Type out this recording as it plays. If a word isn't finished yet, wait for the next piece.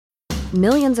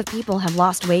Millions of people have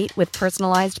lost weight with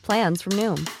personalized plans from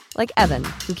Noom. Like Evan,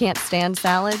 who can't stand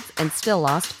salads and still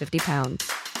lost 50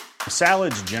 pounds.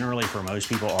 Salads generally for most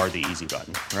people are the easy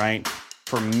button, right?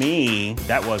 For me,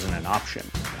 that wasn't an option.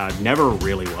 I never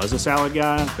really was a salad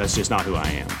guy. That's just not who I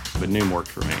am. But Noom worked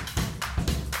for me.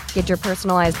 Get your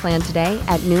personalized plan today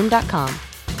at Noom.com.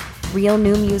 Real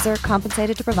Noom user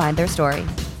compensated to provide their story.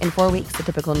 In 4 weeks, the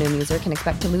typical Noom user can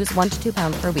expect to lose 1 to 2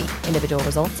 pounds per week. Individual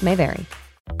results may vary.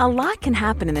 A lot can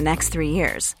happen in the next 3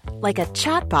 years. Like a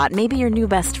chatbot may be your new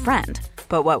best friend.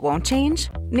 But what won't change?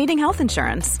 Needing health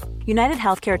insurance. United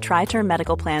Healthcare Tri-Term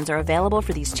Medical Plans are available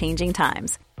for these changing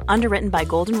times. Underwritten by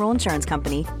Golden Rule Insurance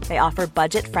Company, they offer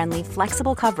budget-friendly,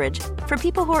 flexible coverage for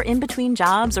people who are in between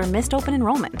jobs or missed open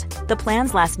enrollment. The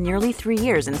plans last nearly 3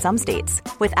 years in some states,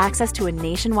 with access to a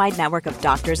nationwide network of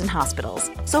doctors and hospitals.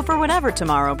 So for whatever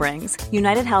tomorrow brings,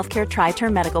 United Healthcare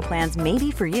Tri-Term Medical Plans may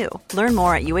be for you. Learn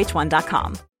more at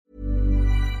uh1.com.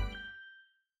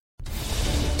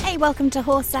 Hey, welcome to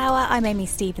Horse Hour. I'm Amy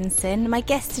Stevenson. My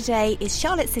guest today is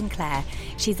Charlotte Sinclair.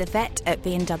 She's a vet at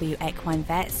B&W Equine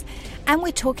Vets, and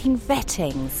we're talking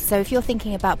vetting. So if you're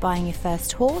thinking about buying your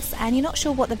first horse and you're not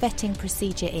sure what the vetting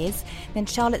procedure is, then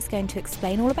Charlotte's going to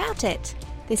explain all about it.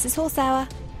 This is Horse Hour.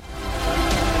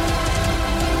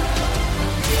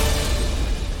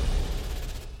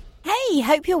 Hey,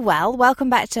 hope you're well. Welcome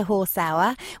back to Horse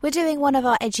Hour. We're doing one of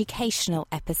our educational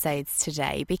episodes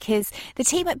today because the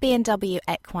team at B&W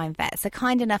Equine Vets are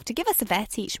kind enough to give us a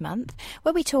vet each month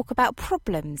where we talk about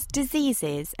problems,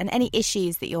 diseases and any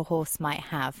issues that your horse might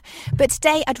have. But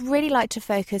today I'd really like to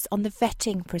focus on the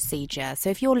vetting procedure. So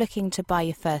if you're looking to buy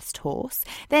your first horse,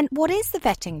 then what is the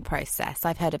vetting process?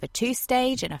 I've heard of a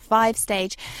 2-stage and a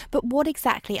 5-stage, but what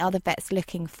exactly are the vets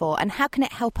looking for and how can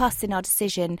it help us in our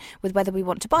decision with whether we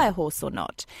want to buy a horse or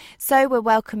not? So we're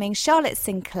welcoming Charlotte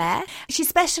Sinclair. She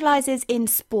specialises in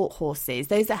sport horses.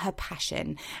 Those are her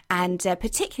passion, and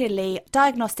particularly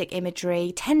diagnostic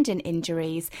imagery, tendon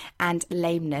injuries and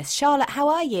lameness. Charlotte, how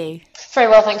are you? Very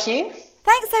well, thank you.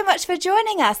 Thanks so much for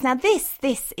joining us. Now, this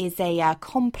is a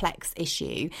complex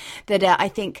issue that I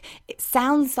think it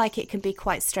sounds like it can be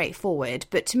quite straightforward,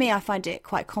 but to me I find it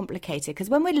quite complicated because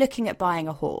when we're looking at buying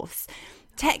a horse,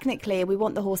 technically, we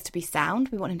want the horse to be sound.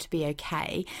 We want him to be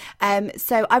okay.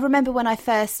 So I remember when I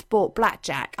first bought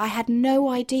Blackjack, I had no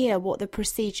idea what the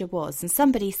procedure was. And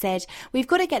somebody said, we've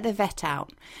got to get the vet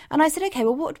out. And I said, okay,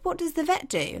 well, what does the vet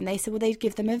do? And they said, well, they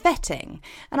give them a vetting.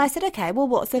 And I said, okay, well,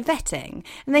 what's a vetting?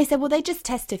 And they said, well, they just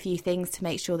test a few things to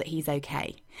make sure that he's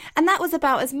okay. And that was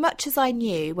about as much as I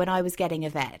knew when I was getting a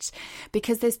vet,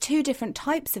 because there's 2 different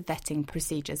types of vetting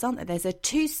procedures, aren't there? There's a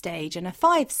 2-stage and a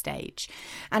 5-stage.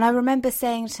 And I remember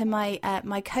saying to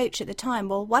my coach at the time,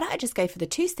 well, why don't I just go for the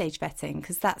 2-stage vetting,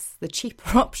 because that's the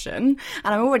cheaper option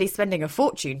and I'm already spending a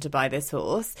fortune to buy this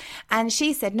horse. And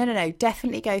she said, no,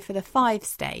 definitely go for the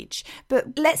 5-stage.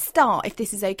 But let's start, if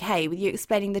this is okay, with you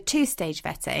explaining the 2-stage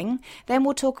vetting, then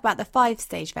we'll talk about the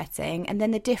 5-stage vetting and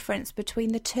then the difference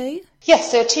between the two.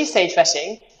 Yes, so a 2-stage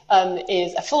vetting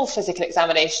is a full physical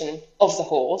examination of the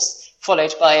horse,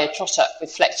 followed by a trot-up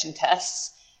with flexion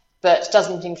tests, but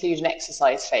doesn't include an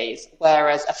exercise phase,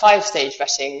 whereas a 5-stage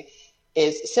vetting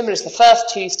is similar to the first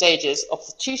 2 stages of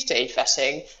the 2-stage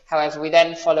vetting. However, we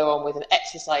then follow on with an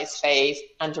exercise phase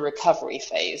and a recovery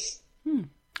phase.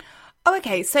 Oh,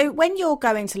 okay. So when you're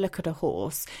going to look at a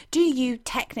horse, do you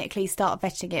technically start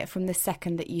vetting it from the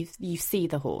second that you see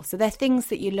the horse? Are there things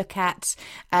that you look at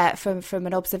from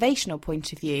an observational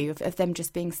point of view of them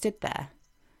just being stood there?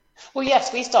 Well,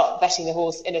 yes, we start vetting the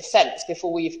horse in a sense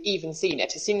before we've even seen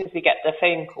it. As soon as we get the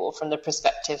phone call from the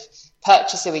prospective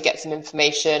purchaser, we get some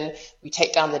information, we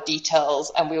take down the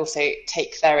details, and we also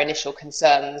take their initial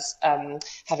concerns,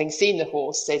 having seen the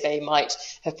horse. So they might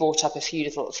have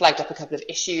flagged up a couple of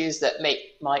issues that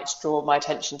might draw my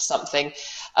attention to something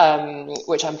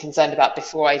which I'm concerned about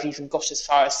before I've even got as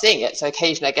far as seeing it. So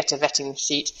occasionally I get a vetting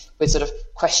sheet with sort of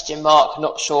question mark,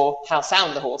 not sure how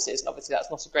sound the horse is. And obviously that's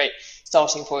not a great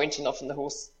starting point, and often the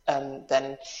horse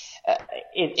then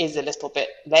is a little bit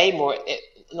lame, or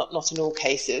not in all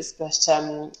cases, but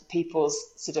people's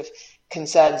sort of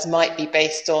concerns might be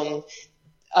based on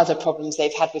other problems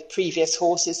they've had with previous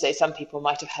horses. So some people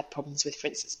might have had problems with, for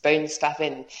instance, bone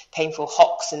spavin, painful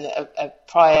hocks in a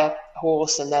prior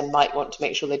horse, and then might want to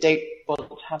make sure they don't want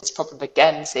to have this problem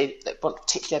again. So they want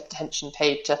particular attention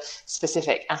paid to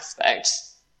specific aspects.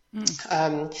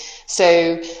 So,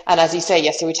 and as you say,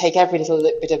 yes, so we take every little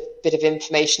bit of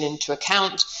information into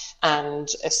account, and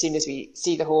as soon as we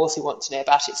see the horse, we want to know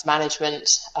about its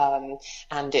management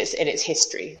and its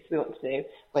history. We want to know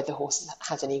whether the horse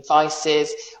has any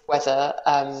vices, whether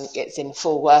it's in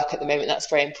full work at the moment. That's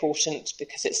very important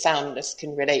because its soundness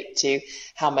can relate to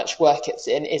how much work it's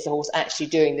in. Is the horse actually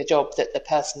doing the job that the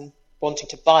person wanting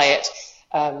to buy it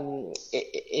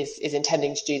is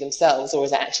intending to do themselves, or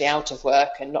is it actually out of work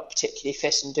and not particularly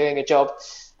fit and doing a job?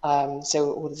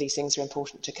 So all of these things are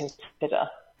important to consider.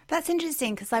 That's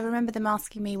interesting, because I remember them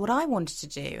asking me what I wanted to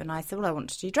do, and I said, well, I want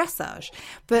to do dressage,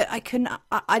 but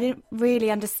I didn't really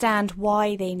understand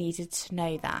why they needed to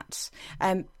know that.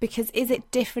 Because is it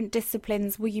different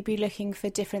disciplines? Will you be looking for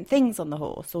different things on the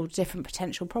horse or different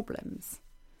potential problems?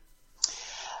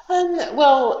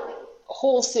 Well,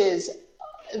 horses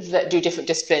that do different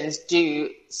disciplines do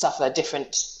suffer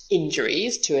different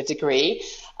injuries to a degree.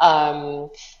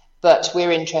 But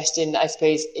we're interested in, I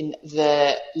suppose, in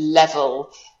the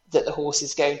level that the horse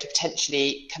is going to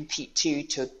potentially compete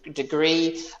to a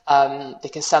degree,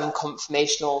 because some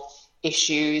conformational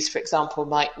issues, for example,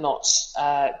 might not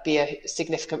be a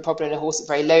significant problem in a horse at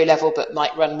very low level, but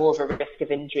might run more of a risk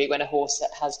of injury when a horse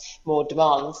that has more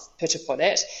demands put upon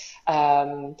it.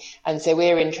 And so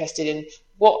we're interested in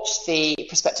what the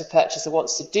prospective purchaser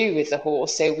wants to do with the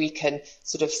horse, so we can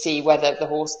sort of see whether the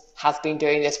horse has been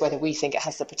doing this, whether we think it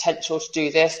has the potential to do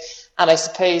this. And I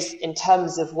suppose in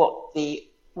terms of what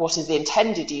is the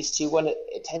intended use to, one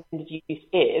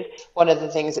of the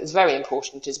things that's very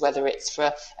important is whether it's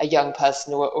for a young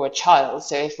person or a child.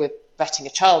 So if we're vetting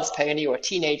a child's pony or a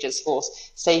teenager's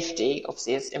horse, safety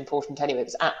obviously is important anyway.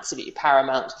 It's absolutely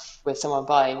paramount with someone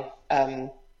buying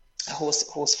a horse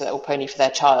or pony for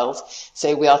their child.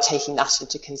 So we are taking that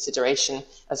into consideration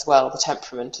as well, the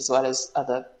temperament as well as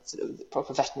other sort of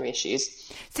proper veterinary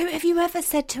issues. So have you ever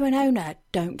said to an owner,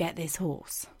 don't get this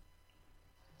horse?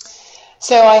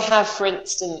 So I have, for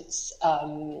instance,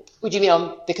 would you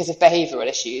mean because of behavioural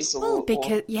issues?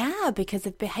 Because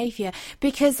of behaviour.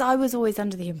 Because I was always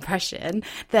under the impression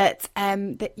that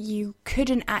that you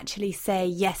couldn't actually say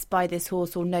yes, buy this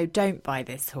horse, or no, don't buy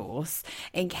this horse,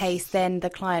 in case then the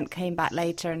client came back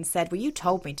later and said, well, you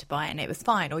told me to buy it and it was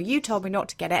fine, or you told me not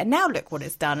to get it and now look what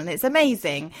it's done and it's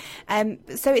amazing.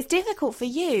 So it's difficult for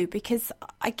you because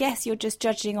I guess you're just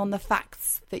judging on the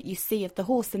facts that you see of the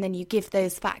horse, and then you give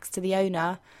those facts to the owner.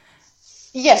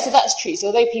 Yes, so that's true. So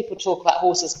although people talk about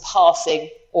horses passing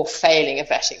or failing a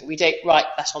vetting, we don't write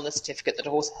that on the certificate that a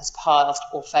horse has passed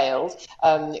or failed.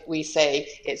 We say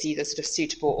it's either sort of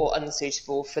suitable or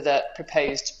unsuitable for the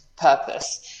proposed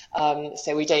purpose.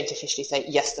 So we don't officially say,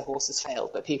 yes, the horse has failed,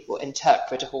 but people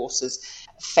interpret a horse as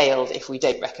failed if we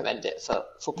don't recommend it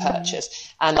for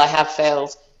purchase. And I have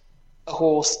failed a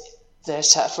horse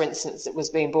that, for instance, it was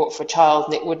being bought for a child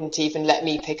and it wouldn't even let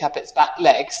me pick up its back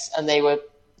legs, and they were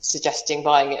suggesting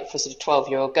buying it for sort of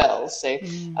 12-year-old girls. So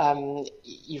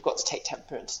you've got to take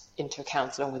temperament into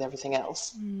account along with everything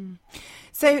else.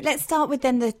 So let's start with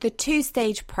then the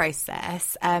two-stage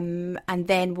process, and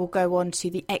then we'll go on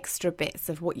to the extra bits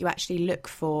of what you actually look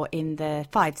for in the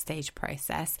 5-stage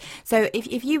process. So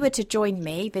if you were to join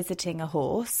me visiting a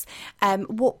horse,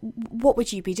 what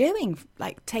would you be doing?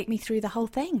 Like, take me through the whole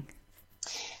thing.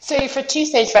 So for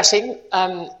 2-stage vetting,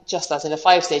 just as in a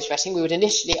 5-stage vetting, we would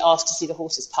initially ask to see the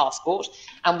horse's passport,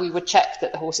 and we would check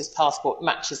that the horse's passport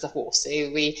matches the horse. So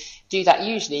we do that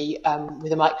usually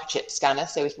with a microchip scanner,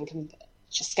 so we can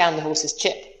just scan the horse's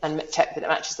chip and check that it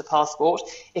matches the passport.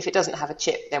 If it doesn't have a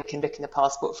chip, then we can look in the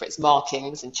passport for its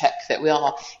markings and check that we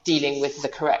are dealing with the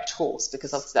correct horse,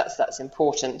 because obviously that's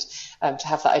important to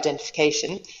have that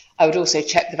identification. I would also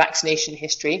check the vaccination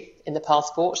history in the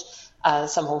passport.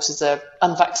 Some horses are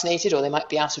unvaccinated or they might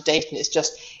be out of date, and it's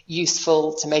just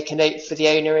useful to make a note for the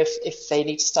owner if they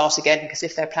need to start again, because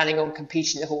if they're planning on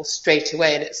competing the horse straight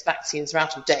away and its vaccines are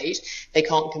out of date, they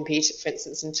can't compete, for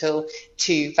instance, until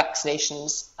the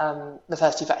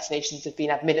first 2 vaccinations have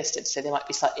been administered, so they might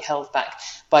be slightly held back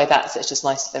by that. So it's just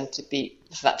nice for them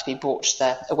for that to be brought to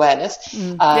their awareness.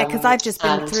 Because I've just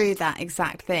been through that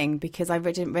exact thing, because I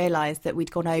didn't realise that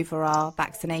we'd gone over our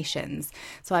vaccinations,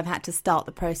 so I've had to start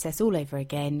the process all over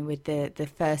again with the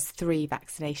first 3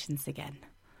 vaccinations again.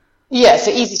 Yeah,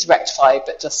 so easy to rectify,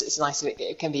 but just it's nice if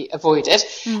it can be avoided.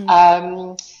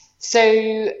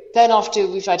 So then after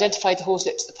we've identified the horse,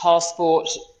 looked at the passport,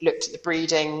 looked at the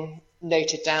breeding,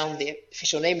 noted down the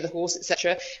official name of the horse,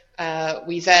 etc.,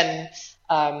 we then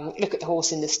look at the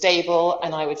horse in the stable,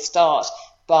 and I would start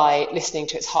by listening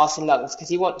to its heart and lungs, because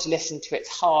you want to listen to its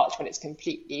heart when it's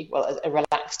completely, as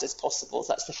relaxed as possible.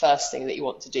 So that's the first thing that you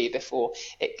want to do before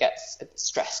it gets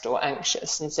stressed or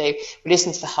anxious. And so we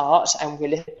listen to the heart, and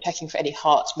we're checking for any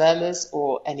heart murmurs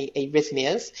or any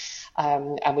arrhythmias.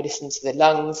 And we listen to the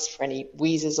lungs for any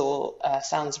wheezes or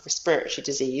sounds of respiratory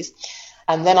disease.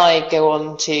 And then I go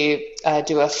on to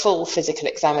do a full physical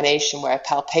examination where I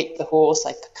palpate the horse,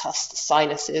 I percuss the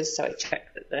sinuses, so I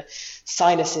check that the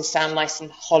sinuses sound nice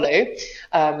and hollow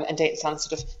and don't sound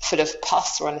sort of full of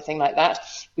pus or anything like that.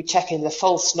 We check in the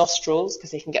false nostrils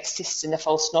because they can get cysts in the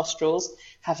false nostrils,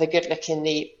 have a good look in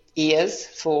the ears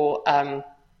for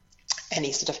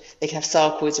any sort of, they can have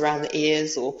sarcoids around the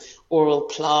ears or oral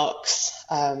plaques.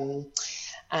 And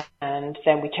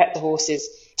then we check the horse's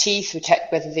teeth, we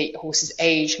check whether the horse's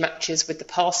age matches with the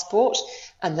passport.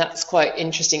 And that's quite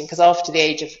interesting because after the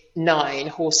age of 9,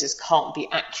 horses can't be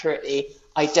accurately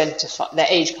identified, their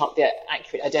age can't be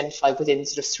accurately identified within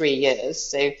sort of 3 years.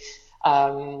 So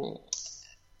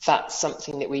that's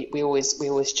something that we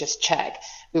always just check.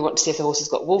 We want to see if the horse has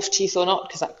got wolf teeth or not,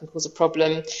 because that can cause a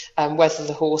problem. Whether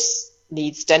the horse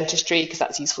needs dentistry, because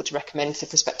that's useful to recommend for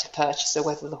prospective purchaser,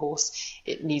 whether the horse,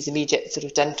 it needs immediate sort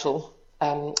of dental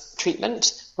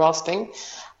treatment, rasping.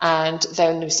 And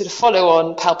then we sort of follow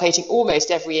on palpating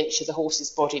almost every inch of the horse's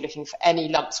body, looking for any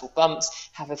lumps or bumps,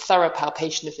 have a thorough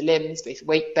palpation of the limbs, both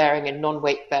weight bearing and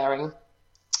non-weight bearing,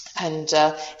 and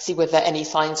see whether there are any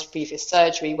signs of previous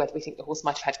surgery, whether we think the horse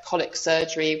might have had colic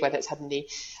surgery, whether it's had any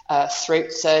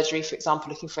throat surgery, for example,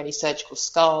 looking for any surgical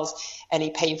scars, any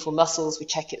painful muscles. We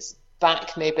check its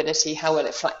back mobility, how well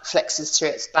it flexes through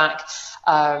its back,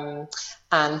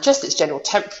 and just its general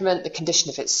temperament, the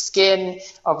condition of its skin,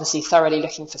 obviously thoroughly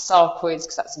looking for sarcoids,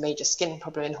 because that's a major skin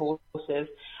problem in horses.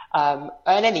 And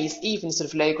any even sort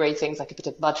of low-grade things like a bit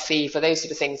of mud fever, those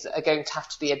sort of things that are going to have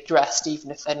to be addressed, even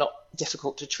if they're not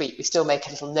difficult to treat. We still make a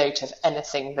little note of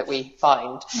anything that we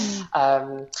find.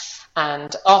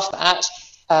 And after that,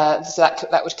 so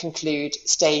that would conclude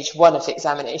stage 1 of the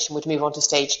examination. Would move on to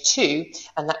stage 2,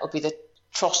 and that would be the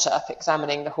trotter up,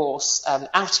 examining the horse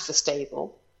out of the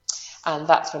stable. And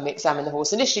that's when we examine the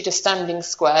horse, initially just standing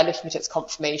square, looking at its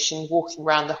conformation, walking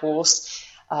around the horse,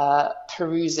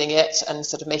 perusing it and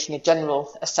sort of making a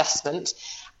general assessment.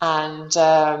 And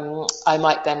I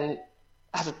might then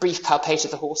have a brief palpate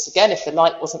of the horse again. If the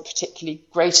light wasn't particularly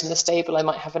great in the stable, I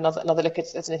might have another look at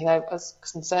if there's anything I was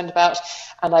concerned about.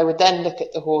 And I would then look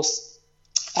at the horse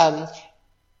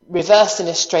reverse in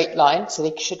a straight line, so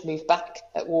they should move back,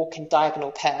 walk in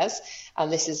diagonal pairs. And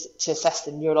this is to assess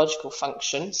the neurological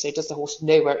function. So does the horse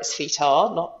know where its feet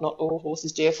are? Not all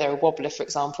horses do, if they're a wobbler, for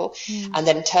example. And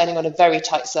then turning on a very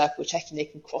tight circle, checking they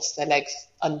can cross their legs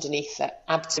underneath their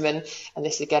abdomen. And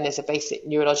this again is a basic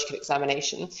neurological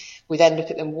examination. We then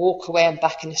look at them walk away and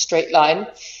back in a straight line.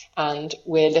 And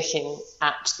we're looking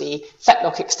at the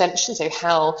fetlock extension, so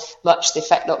how much the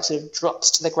fetlock sort of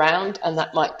drops to the ground, and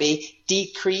that might be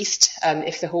decreased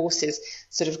if the horse has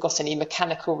sort of got any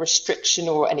mechanical restriction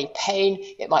or any pain.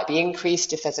 It might be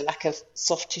increased if there's a lack of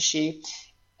soft tissue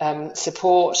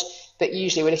support, but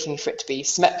usually we're looking for it to be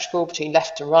symmetrical between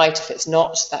left and right. If it's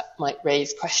not, that might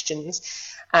raise questions.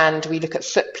 And we look at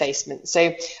foot placement.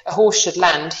 So a horse should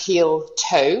land heel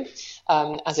toe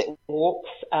as it walks.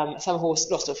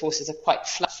 Lots of horses are quite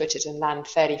flat-footed and land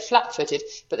fairly flat-footed,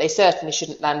 but they certainly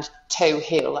shouldn't land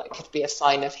toe-heel. That could be a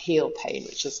sign of heel pain,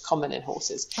 which is common in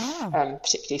horses,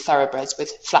 particularly thoroughbreds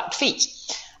with flat feet.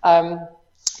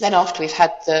 Then after we've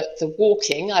had the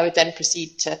walking, I would then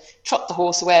proceed to trot the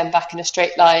horse away and back in a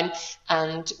straight line,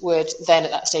 and would then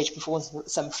at that stage perform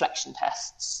some flexion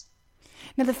tests.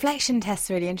 Now, the flexion tests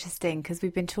are really interesting because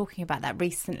we've been talking about that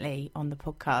recently on the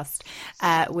podcast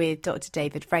with Dr.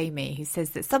 David Ramey, who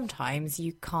says that sometimes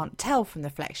you can't tell from the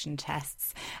flexion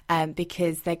tests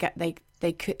because they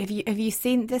could. Have you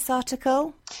seen this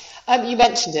article? You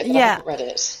mentioned it, but I haven't read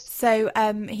it. So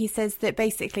he says that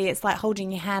basically it's like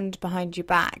holding your hand behind your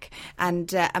back and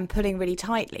pulling really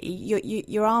tightly.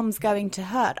 Your arm's going to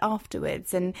hurt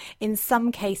afterwards. And in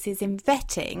some cases, in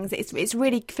vettings, it's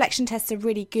really, flexion tests are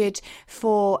really good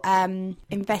for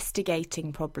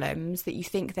investigating problems that you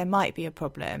think there might be a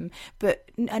problem, but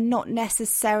are not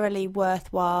necessarily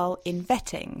worthwhile in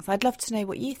vettings. I'd love to know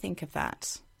what you think of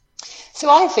that. So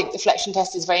I think the flexion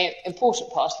test is a very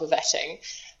important part of the vetting.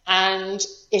 And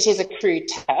it is a crude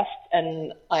test,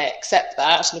 and I accept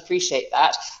that and appreciate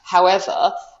that.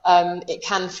 However, it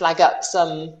can flag up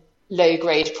some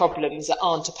low-grade problems that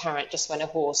aren't apparent just when a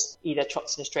horse either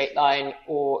trots in a straight line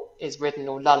or is ridden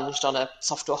or lunged on a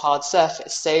soft or hard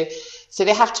surface. So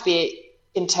they have to be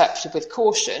interpreted with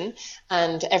caution,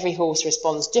 and every horse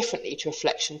responds differently to a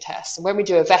flexion test. And when we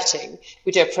do a vetting,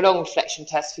 we do a prolonged flexion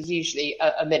test for usually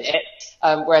a minute,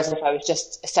 whereas if I was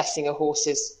just assessing a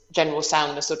horse's general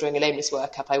soundness or doing a lameness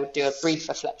workup, I would do a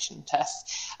briefer flexion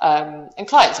test. And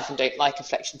clients often don't like a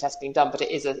flexion test being done, but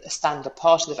it is a standard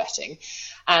part of the vetting.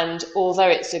 And although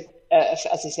it's as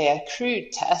I say, a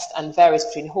crude test and varies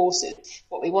between horses.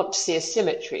 What we want to see is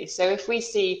symmetry. So if we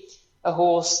see a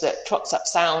horse that trots up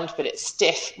sound, but it's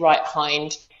stiff right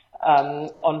hind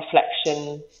on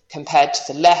flexion compared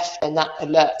to the left, and that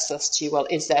alerts us to, well,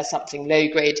 is there something low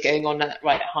grade going on in that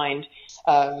right hind?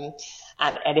 And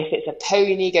if it's a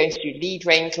pony going through lead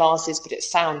rein classes, but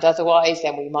it's sound otherwise,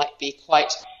 then we might be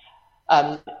quite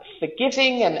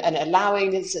forgiving and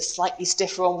allowing it's a slightly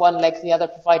stiffer on one leg than the other,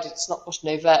 provided it's not got an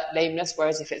overt lameness.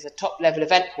 Whereas if it's a top level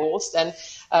event horse, then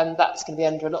that's going to be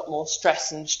under a lot more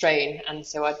stress and strain. And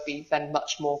so I'd be then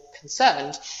much more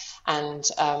concerned. And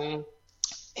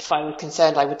if I were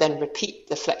concerned, I would then repeat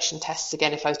the flexion tests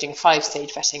again if I was doing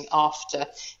 5-stage vetting after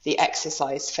the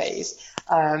exercise phase.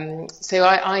 So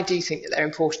I do think that they're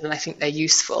important, and I think they're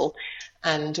useful,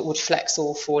 and would flex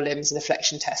all 4 limbs in a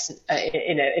flexion test in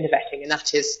a vetting, and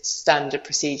that is standard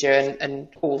procedure, and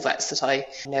all vets that I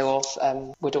know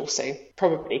of would also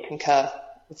probably concur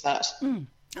with that.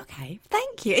 Okay,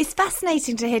 thank you. It's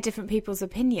fascinating to hear different people's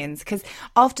opinions, because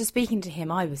after speaking to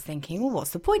him, I was thinking, well,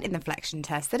 what's the point in the flexion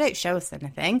test? They don't show us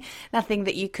anything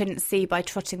that you couldn't see by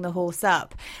trotting the horse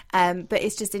up. But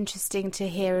it's just interesting to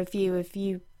hear a view of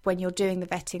you when you're doing the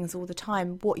vettings all the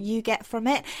time, what you get from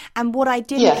it. And what I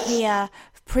didn't hear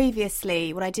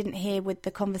previously, what I didn't hear with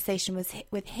the conversation was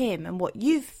with him, and what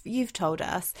you've told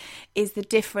us is the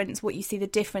difference, what you see the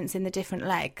difference in the different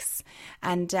legs.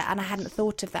 And I hadn't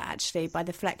thought of that actually by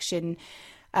the flexion,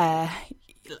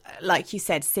 like you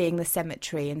said, seeing the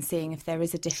symmetry and seeing if there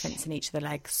is a difference in each of the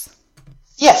legs.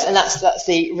 Yes, and that's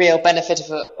the real benefit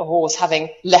of a horse having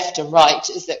left and right,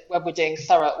 is that when we're doing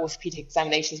thorough orthopaedic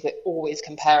examinations, we're always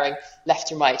comparing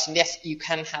left and right. And yes, you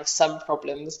can have some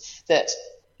problems that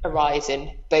arise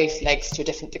in both legs to a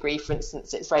different degree. For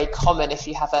instance, it's very common if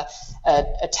you have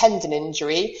a tendon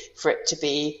injury for it to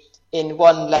be in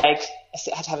one leg,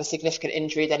 it had to have a significant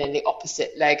injury, then in the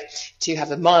opposite leg to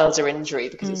have a milder injury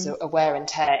because it's a wear and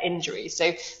tear injury.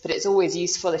 So, but it's always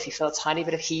useful if you feel a tiny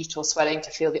bit of heat or swelling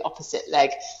to feel the opposite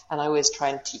leg. And I always try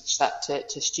and teach that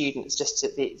to students, just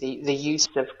the use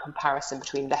of comparison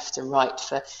between left and right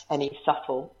for any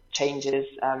subtle changes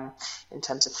in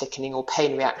terms of thickening or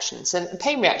pain reactions. And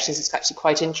pain reactions is actually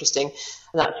quite interesting,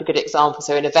 and that's a good example.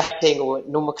 So in a vetting or a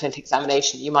normal clinic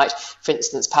examination, you might, for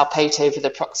instance, palpate over the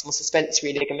proximal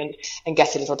suspensory ligament and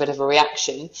get a little bit of a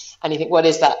reaction, and you think, well,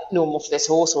 is that normal for this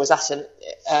horse, or is that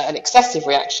an excessive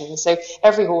reaction? So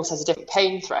every horse has a different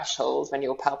pain threshold when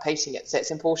you're palpating it, so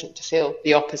it's important to feel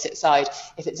the opposite side.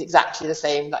 If it's exactly the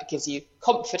same, that gives you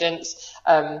confidence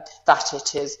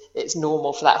that it's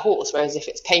normal for that horse, whereas if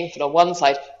it's painful on one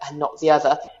side and not the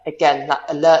other, again, that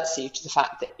alerts you to the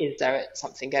fact that is there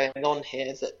something going on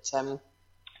here that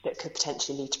could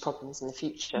potentially lead to problems in the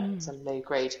future, some low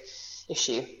grade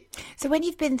issue. So when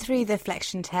you've been through the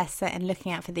flexion tests and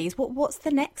looking out for these, what's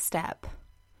the next step?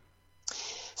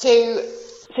 So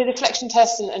the flexion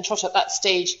test and trot up, that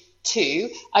stage 2,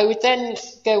 I would then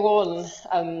go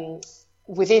on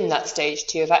within that stage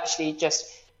 2 of actually just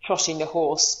trotting the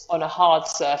horse on a hard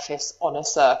surface on a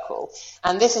circle.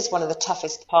 And this is one of the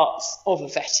toughest parts of a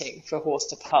vetting for a horse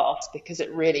to pass, because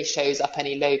it really shows up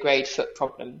any low-grade foot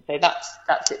problem. So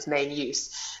that's its main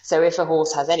use. So if a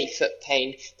horse has any foot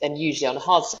pain, then usually on a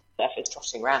hard surface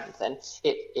trotting around, then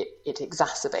it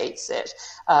exacerbates it.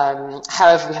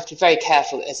 However, we have to be very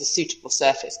careful that there's a suitable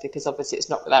surface, because obviously it's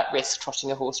not without risk trotting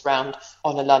a horse round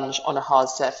on a lunge on a hard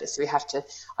surface. So we have to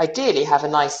ideally have a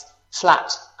nice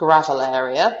flat gravel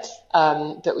area,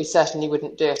 but we certainly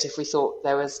wouldn't do it if we thought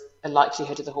there was a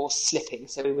likelihood of the horse slipping.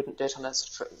 So we wouldn't do it on,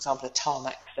 for example, a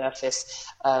tarmac surface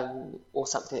or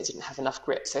something that didn't have enough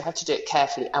grip. So we have to do it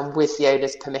carefully and with the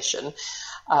owner's permission.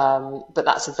 But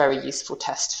that's a very useful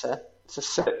test for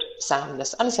foot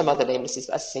soundness and some other lamenesses,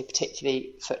 but as I say,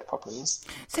 particularly foot problems.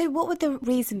 So what would the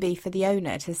reason be for the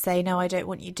owner to say, no, I don't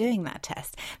want you doing that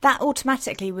test? That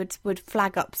automatically would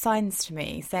flag up signs to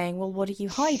me saying, well, what are you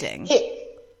hiding?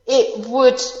 It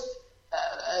would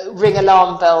ring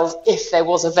alarm bells if there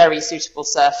was a very suitable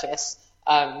surface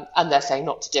and they're saying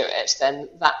not to do it, then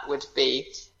that would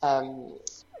be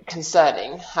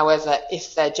concerning. However,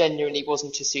 if there genuinely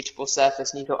wasn't a suitable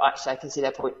surface and you thought, actually, I can see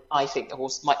their point, I think the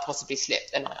horse might possibly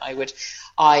slip, then I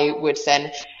would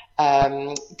then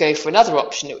go for another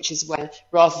option, which is when,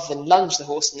 rather than lunge the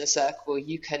horse in a circle,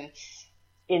 you can,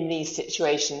 in these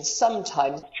situations,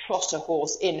 sometimes trot a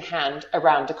horse in hand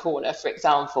around a corner, for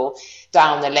example,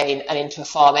 down the lane and into a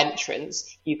farm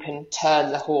entrance. You can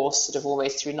turn the horse sort of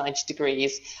almost through 90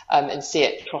 degrees and see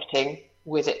it trotting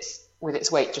with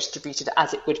its weight distributed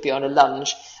as it would be on a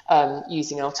lunge,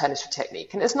 using an alternative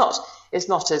technique. And it's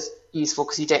not as useful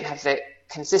because you don't have the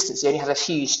consistency, only have a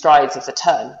few strides of the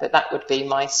turn. But that would be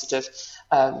my sort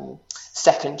of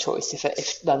second choice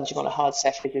if lunging on a hard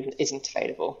surface isn't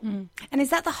available. And is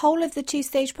that the whole of the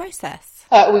 2-stage process?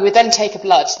 We would then take a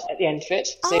blood at the end of it.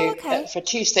 So okay. For a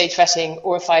 2-stage vetting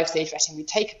or a 5-stage vetting, we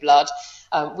take a blood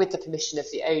with the permission of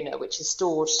the owner, which is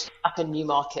stored up in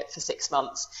Newmarket for 6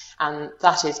 months. And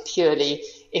that is purely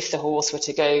if the horse were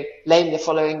to go lame the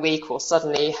following week or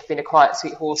suddenly have been a quiet,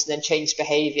 sweet horse and then change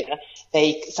behaviour,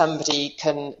 somebody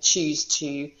can choose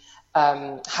to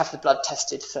have the blood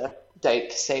tested for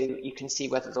dope, so you can see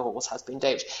whether the horse has been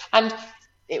doped. And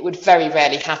it would very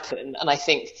rarely happen. And I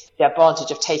think the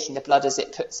advantage of taking the blood is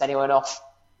it puts anyone off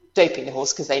doping the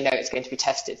horse because they know it's going to be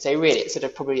tested. So really it's sort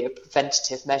of probably a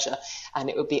preventative measure, and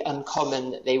it would be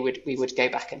uncommon that we would go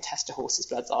back and test a horse's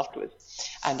bloods afterwards.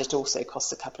 And it also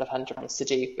costs a couple of £100 to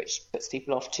do, which puts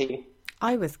people off too.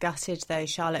 I was gutted though,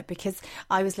 Charlotte, because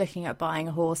I was looking at buying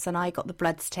a horse and I got the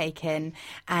bloods taken,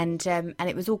 and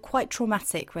it was all quite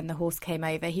traumatic when the horse came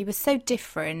over. He was so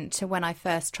different to when I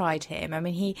first tried him. I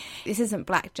mean, this isn't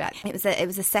Blackjack. It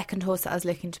was a second horse that I was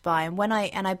looking to buy,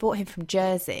 and I bought him from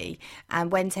Jersey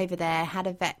and went over there, had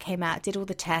a vet came out, did all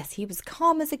the tests. He was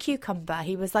calm as a cucumber.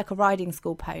 He was like a riding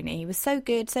school pony. He was so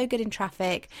good in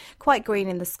traffic, quite green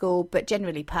in the school, but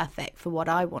generally perfect for what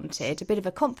I wanted. A bit of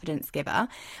a confidence giver.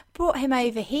 Brought him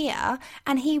over here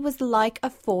and he was like a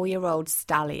 4-year-old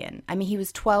stallion. I mean, he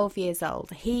was 12 years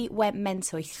old. He went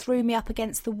mental. He threw me up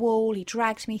against the wall. He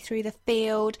dragged me through the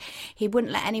field. He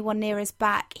wouldn't let anyone near his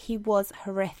back. He was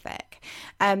horrific.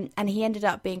 And he ended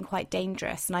up being quite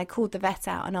dangerous. And I called the vet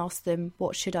out and asked them,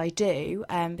 what should I do?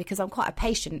 Because I'm quite a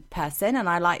patient person and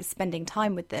I like spending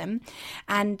time with them.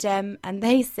 And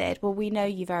they said, well, we know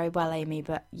you very well, Amy,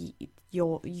 but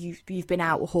you've been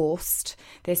out-horsed.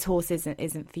 This horse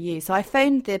isn't for you. So I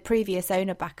phoned the previous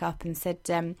owner back up and said,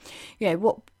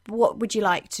 what would you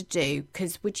like to do?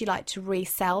 Because would you like to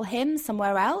resell him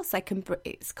somewhere else?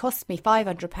 It's cost me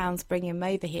 £500 bringing him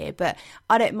over here, but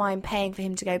I don't mind paying for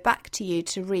him to go back to you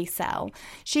to resell.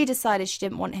 She decided she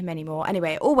didn't want him anymore.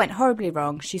 Anyway, it all went horribly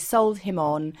wrong. She sold him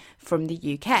on from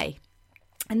the UK.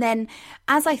 And then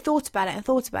as I thought about it, I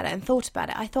thought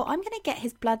I'm going to get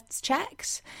his bloods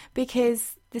checked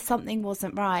because something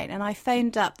wasn't right. And I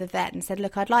phoned up the vet and said,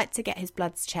 look, I'd like to get his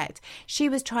bloods checked. She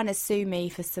was trying to sue me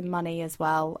for some money as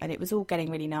well, and it was all getting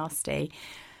really nasty.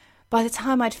 By the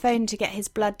time I'd phoned to get his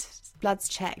bloods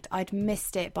checked, I'd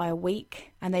missed it by a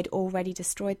week and they'd already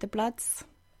destroyed the bloods.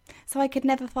 So I could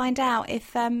never find out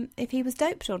if he was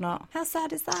doped or not. How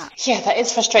sad is that? Yeah, that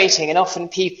is frustrating. And often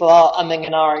people are umming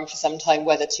and ahhing for some time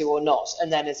whether to or not.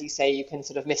 And then, as you say, you can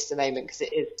sort of miss the moment because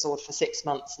it is stored for 6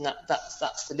 months and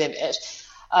that's the limit.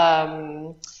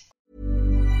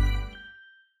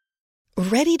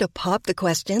 Ready to pop the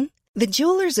question? The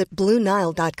jewelers at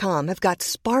BlueNile.com have got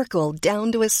sparkle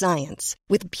down to a science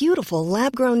with beautiful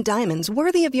lab-grown diamonds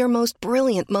worthy of your most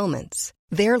brilliant moments.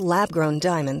 Their lab-grown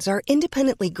diamonds are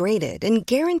independently graded and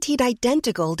guaranteed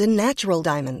identical to natural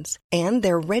diamonds. And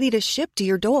they're ready to ship to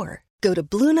your door. Go to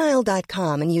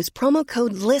BlueNile.com and use promo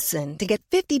code LISTEN to get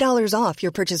 $50 off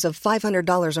your purchase of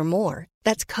 $500 or more.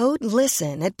 That's code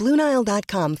LISTEN at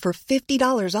BlueNile.com for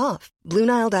 $50 off.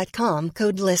 BlueNile.com,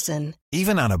 code LISTEN.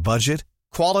 Even on a budget,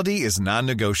 quality is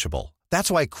non-negotiable. That's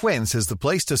why Quince is the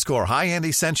place to score high-end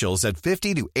essentials at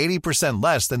 50 to 80%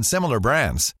 less than similar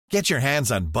brands. Get your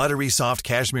hands on buttery soft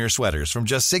cashmere sweaters from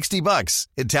just $60,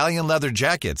 Italian leather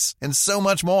jackets, and so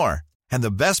much more. And the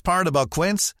best part about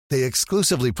Quince, they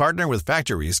exclusively partner with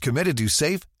factories committed to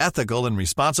safe, ethical, and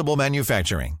responsible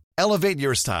manufacturing. Elevate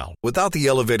your style without the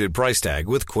elevated price tag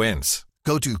with Quince.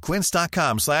 Go to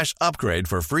quince.com/upgrade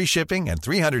for free shipping and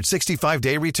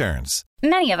 365-day returns.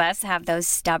 Many of us have those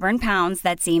stubborn pounds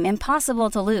that seem impossible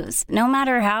to lose, no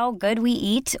matter how good we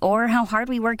eat or how hard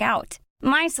we work out.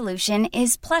 My solution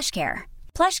is PlushCare.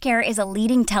 PlushCare is a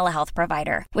leading telehealth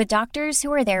provider with doctors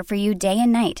who are there for you day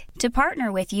and night to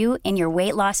partner with you in your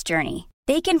weight loss journey.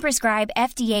 They can prescribe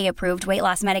FDA-approved weight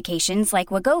loss medications like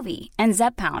Wegovy and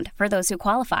Zepbound for those who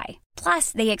qualify.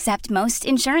 Plus, they accept most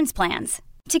insurance plans.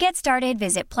 To get started,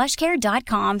 visit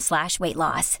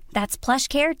plushcare.com/weightloss. That's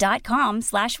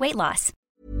plushcare.com/weightloss.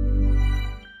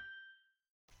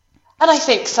 And I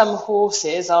think some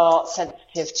horses are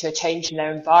sensitive to a change in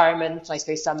their environment. I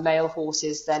suppose some male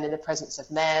horses then in the presence of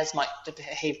mares might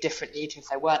behave differently to if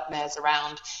there weren't mares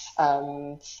around.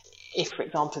 If, for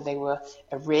example, they were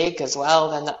a rig as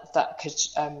well, then that could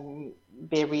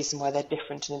be a reason why they're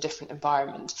different in a different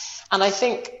environment. And I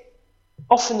think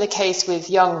often the case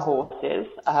with young horses,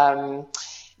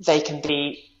 they can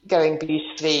be going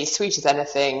beautifully, sweet as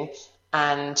anything,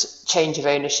 and change of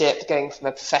ownership, going from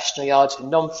a professional yard to a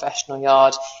non-professional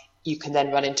yard, you can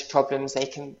then run into problems. They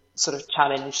can sort of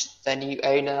challenge their new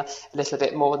owner a little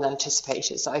bit more than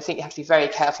anticipated. So I think you have to be very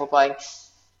careful buying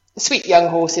sweet young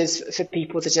horses for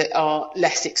people that are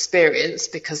less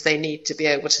experienced, because they need to be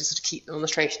able to sort of keep them on the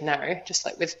straight and narrow, just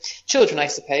like with children, I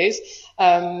suppose.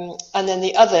 And then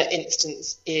the other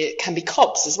instance, it can be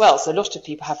cobs as well. So a lot of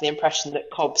people have the impression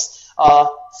that cobs are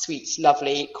sweet,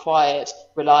 lovely, quiet,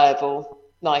 reliable,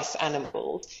 nice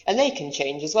animals, and they can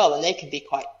change as well, and they can be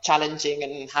quite challenging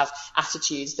and have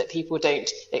attitudes that people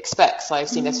don't expect. So I've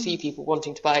seen a few people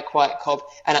wanting to buy a quiet cob,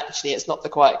 and actually it's not the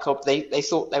quiet cob they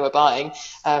thought they were buying,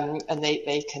 and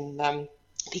they can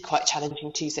be quite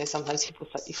challenging too. So sometimes people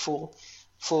slightly fall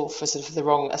for sort of the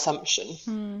wrong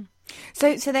assumption.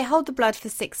 So they hold the blood for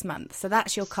 6 months. So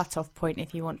that's your cut-off point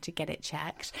if you want to get it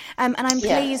checked. And I'm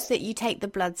pleased that you take the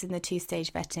bloods in the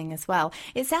 2-stage vetting as well.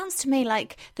 It sounds to me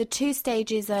like the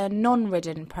 2-stage is a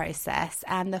non-ridden process,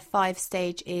 and the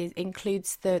 5-stage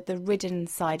includes the ridden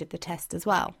side of the test as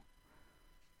well.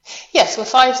 Yes, well,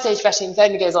 5-stage vetting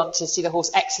then goes on to see the horse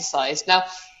exercise. Now,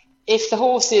 if the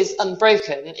horse is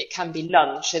unbroken, it can be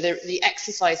lunged. So the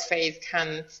exercise phase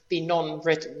can be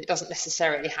non-ridden. It doesn't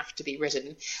necessarily have to be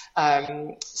ridden.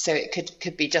 So it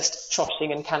could be just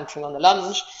trotting and cantering on the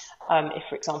lunge. If,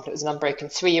 for example, it was an unbroken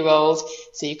 3-year-old,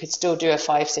 so you could still do a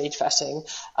 5-stage vetting.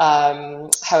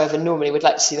 However, normally we'd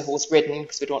like to see the horse ridden,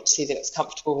 because we'd want to see that it's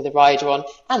comfortable with the rider on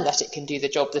and that it can do the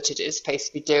job that it is supposed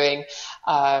to be doing,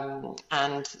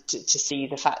 and to see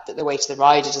the fact that the weight of the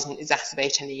rider doesn't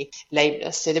exacerbate any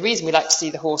lameness. So the reason we like to see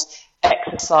the horse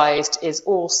exercised is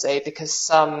also because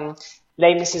some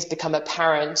lamenesses become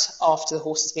apparent after the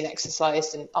horse has been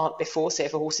exercised and aren't before. So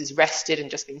if a horse is rested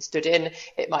and just been stood in,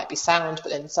 it might be sound,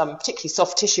 but then some particularly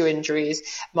soft tissue injuries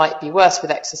might be worse with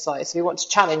exercise. So we want to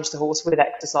challenge the horse with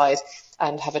exercise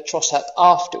and have a trot up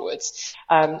afterwards.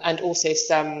 And also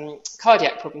some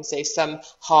cardiac problems, so some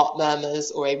heart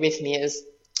murmurs or arrhythmias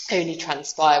only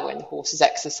transpire when the horse is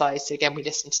exercised. So again, we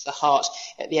listen to the heart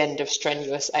at the end of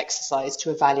strenuous exercise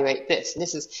to evaluate this. And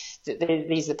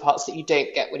these are the parts that you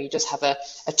don't get when you just have a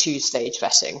 2-stage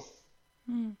vetting.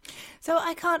 So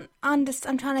I can't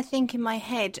understand, I'm trying to think in my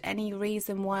head any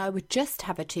reason why I would just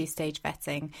have a 2-stage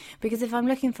vetting, because if I'm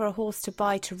looking for a horse to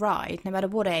buy to ride, no matter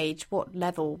what age, what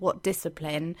level, what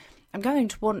discipline, I'm going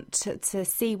to want to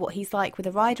see what he's like with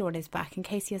a rider on his back in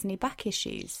case he has any back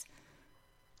issues.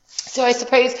 So I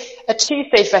suppose a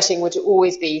 2-stage vetting would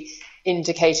always be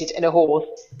indicated in a horse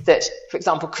that, for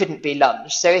example, couldn't be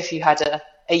lunged. So if you had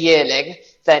a yearling,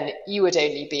 then you would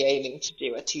only be aiming to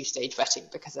do a 2-stage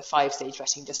vetting, because a 5-stage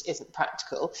vetting just isn't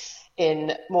practical.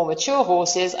 In more mature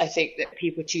horses, I think that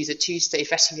people choose a 2-stage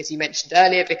vetting, as you mentioned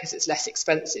earlier, because it's less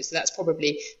expensive. So that's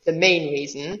probably the main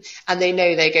reason. And they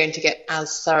know they're going to get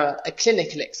as thorough a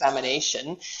clinical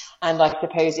examination. And I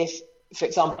suppose if, for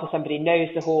example, somebody knows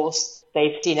the horse,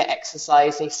 they've seen it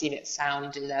exercise, they've seen it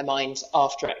sound in their mind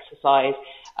after exercise,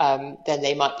 then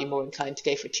they might be more inclined to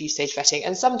go for a 2-stage vetting.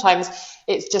 And sometimes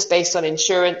it's just based on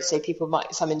insurance. So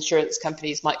some insurance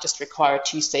companies might just require a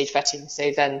 2-stage vetting.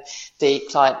 So then the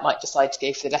client might decide to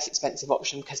go for the less expensive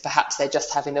option, because perhaps they're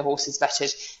just having the horses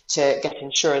vetted to get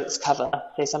insurance cover.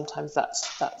 So sometimes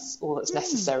that's all that's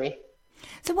necessary.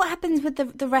 So what happens with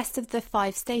the rest of the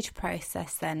 5-stage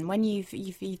process then? When you've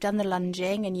done the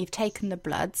lunging and you've taken the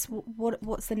bloods,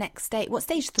 what's the next stage? What's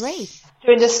stage 3?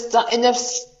 So in the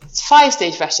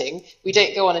 5-stage vetting, we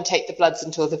don't go on and take the bloods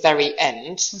until the very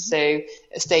end. Mm-hmm. So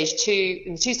at stage 2,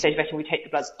 in the 2-stage vetting, we take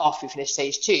the bloods after we finish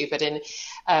stage 2. But in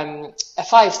a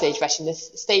 5-stage vetting,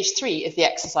 this stage 3 is the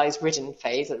exercise ridden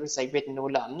phase, that would say ridden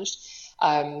or lunged.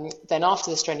 Then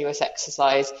after the strenuous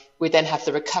exercise, we then have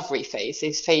the recovery phase.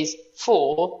 So stage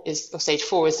 4 is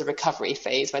the recovery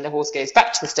phase, when the horse goes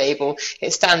back to the stable,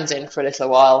 it stands in for a little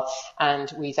while,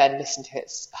 and we then listen to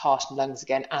its heart and lungs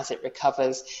again as it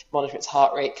recovers, monitor its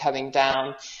heart rate coming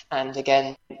down, and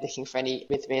again, looking for any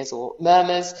arrhythmias or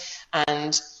murmurs.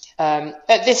 And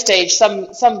at this stage,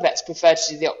 some vets prefer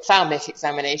to do the ophthalmic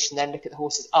examination, then look at the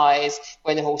horse's eyes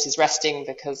when the horse is resting,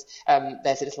 because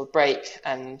there's a little break,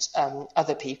 and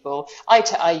other people.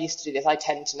 I used to do this. I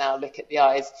tend to now look at the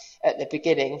eyes at the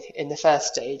beginning in the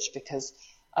first stage, because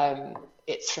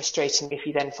it's frustrating if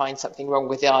you then find something wrong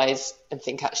with the eyes and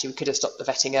think, actually, we could have stopped the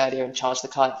vetting earlier and charged the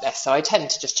client less. So I tend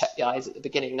to just check the eyes at the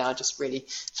beginning now, just really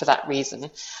for that reason.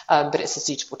 But it's a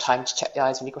suitable time to check the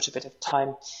eyes when you've got a bit of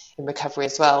time in recovery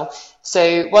as well.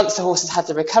 So once the horse has had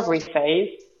the recovery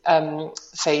phase,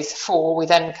 phase 4, we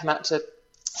then come out to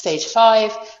stage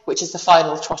 5, which is the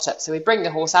final trot up. So we bring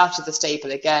the horse out of the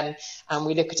stable again, and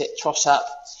we look at it trot up.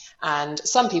 And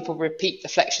some people repeat the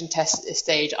flexion test at this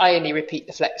stage. I only repeat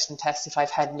the flexion test if I've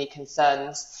had any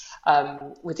concerns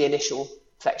with the initial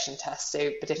flexion tests.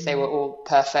 So, but if they were all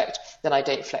perfect, then I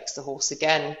don't flex the horse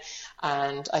again.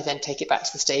 And I then take it back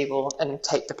to the stable and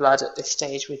take the blood at this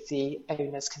stage with the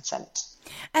owner's consent.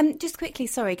 Just quickly,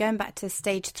 sorry, going back to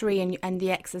stage 3 and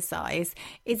the exercise,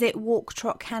 is it walk,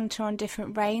 trot, canter on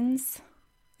different reins?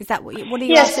 Is that what are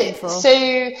you asking for? So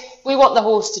we want the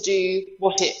horse to do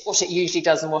what it usually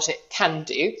does and what it can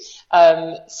do.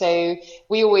 So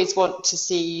we always want to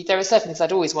see, there are certain things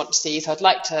I'd always want to see. So I'd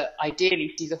like to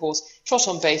ideally see the horse trot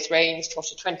on both reins,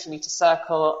 trot a 20-metre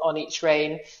circle on each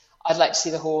rein. I'd like to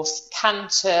see the horse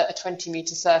canter a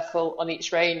 20-metre circle on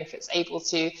each rein if it's able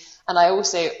to. And I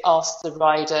also ask the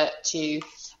rider to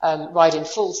ride in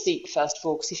full seat first of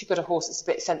all, because if you've got a horse that's a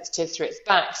bit sensitive through its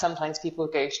back, sometimes people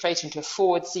go straight into a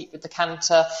forward seat with the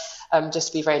canter, just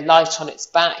to be very light on its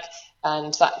back,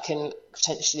 and that can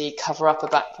potentially cover up a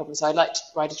back problem. So I'd like the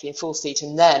rider to be in full seat,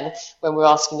 and then when we're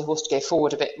asking the horse to go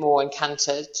forward a bit more and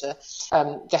canter to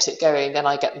get it going, then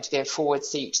I get them to go in forward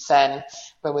seat then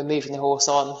when we're moving the horse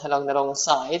on along the long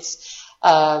sides.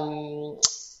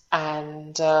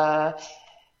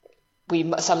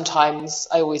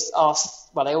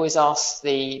 I always ask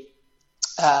the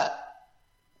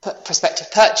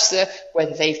prospective purchaser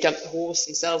whether they've jumped the horse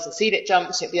themselves and seen it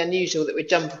jump. So it'd be unusual that we'd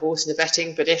jump a horse in a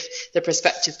vetting, but if the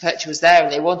prospective purchaser was there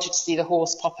and they wanted to see the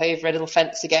horse pop over a little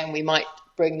fence again, we might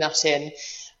bring that in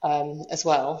as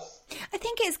well. I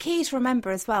think it's key to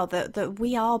remember as well that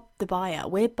we are the buyer.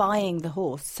 We're buying the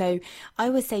horse. So I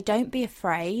would say don't be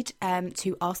afraid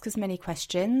to ask as many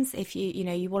questions. If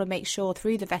you want to make sure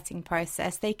through the vetting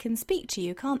process they can speak to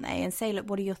you, can't they? And say, look,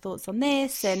 what are your thoughts on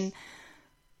this? And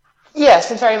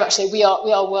yes, and very much so. We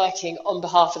are working on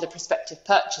behalf of the prospective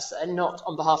purchaser and not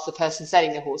on behalf of the person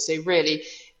selling the horse. So really,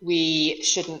 we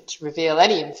shouldn't reveal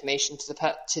any information to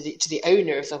the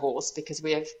owner of the horse, because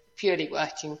we are purely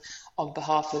working on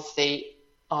behalf of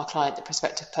our client, the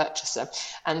prospective purchaser.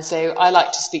 And so I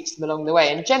like to speak to them along the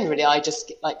way. And generally, I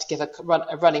just like to give a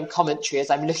running commentary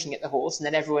as I'm looking at the horse, and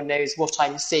then everyone knows what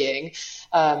I'm seeing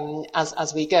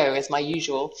as we go, is my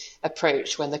usual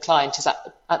approach when the client is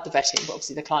at the vetting. But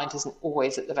obviously, the client isn't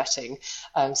always at the vetting.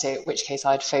 So in which case,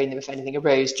 I'd phone them if anything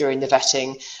arose during the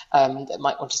vetting that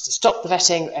might want us to stop the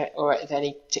vetting, or if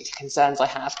any particular concerns I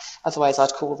have. Otherwise,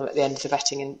 I'd call them at the end of the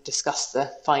vetting and discuss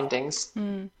the findings.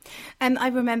 I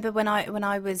remember when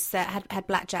I was had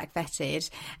Blackjack vetted,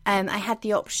 I had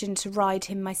the option to ride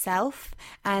him myself,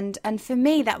 and for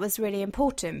me that was really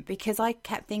important, because I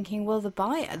kept thinking, well, the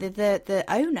buyer, the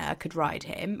owner could ride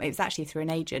him. It was actually through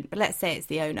an agent, but let's say it's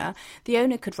the owner. The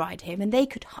owner could ride him, and they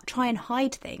could try and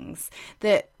hide things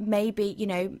that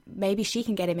maybe she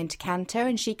can get him into canter,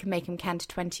 and she can make him canter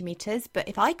 20 metres. But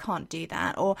if I can't do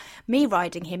that, or me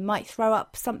riding him might throw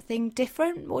up something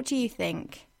different. What do you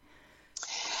think?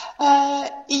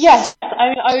 Yes,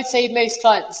 I would say most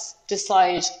clients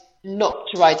decide not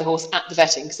to ride the horse at the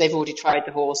vetting because they've already tried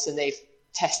the horse and they've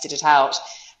tested it out,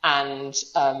 and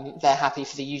they're happy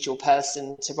for the usual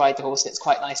person to ride the horse, and it's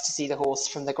quite nice to see the horse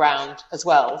from the ground as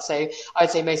well. So I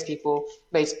would say most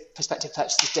prospective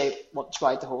purchasers don't want to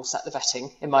ride the horse at the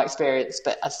vetting, in my experience.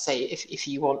 But as I say, if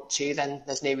you want to, then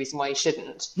there's no reason why you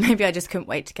shouldn't. Maybe I just couldn't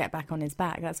wait to get back on his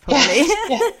back. That's probably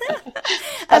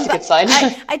that's a good sign.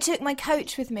 I took my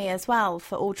coach with me as well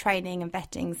for all training and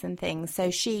vettings and things.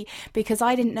 So because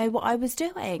I didn't know what I was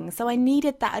doing, so I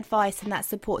needed that advice and that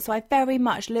support. So I very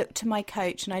much looked to my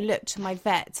coach and I looked to my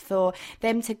vet for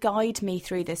them to guide me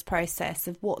through this process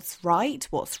of what's right,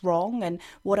 what's wrong, and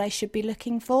what I should be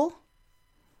looking for.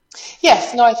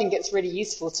 Yes, no, I think it's really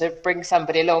useful to bring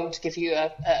somebody along to give you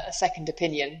a second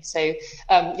opinion. So,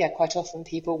 quite often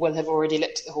people will have already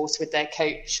looked at the horse with their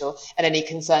coach, and any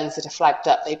concerns that are flagged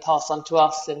up, they pass on to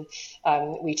us, and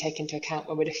we take into account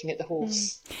when we're looking at the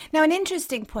horse. Now, an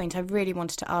interesting point I really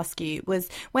wanted to ask you was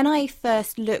when I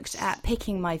first looked at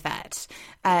picking my vet,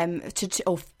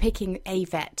 or picking a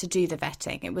vet to do the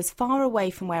vetting, it was far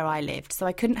away from where I lived, so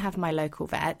I couldn't have my local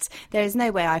vet. There is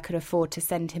no way I could afford to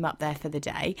send him up there for the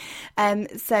day.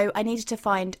 So I needed to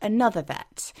find another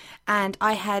vet, and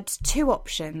I had two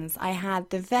options. I had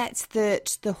the vet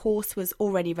that the horse was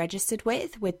already registered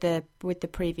with the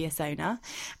previous owner,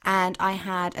 and I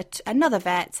had another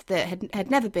vet that had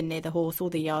never been near the horse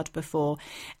or the yard before.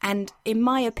 And in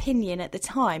my opinion at the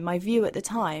time, my view at the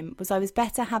time was I was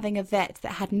better having a vet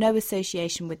that had no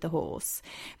association with the horse,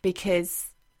 because...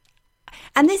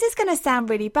 And this is going to sound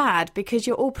really bad because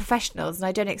you're all professionals and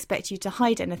I don't expect you to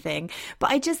hide anything. But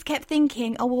I just kept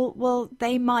thinking, well,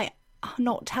 they might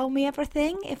not tell me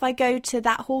everything if I go to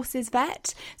that horse's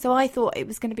vet. So I thought it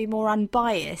was going to be more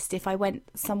unbiased if I went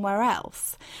somewhere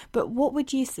else. But what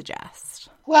would you suggest?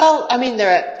 Well, I mean,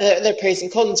 there are pros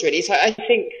and cons, really. So I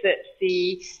think that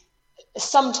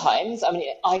sometimes, I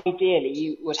mean, ideally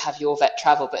you would have your vet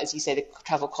travel, but as you say, the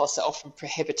travel costs are often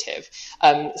prohibitive.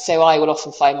 So I will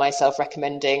often find myself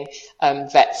recommending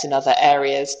vets in other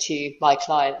areas to my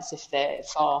clients if they're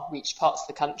far-reach parts of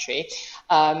the country.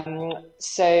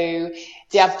 So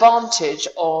the advantage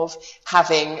of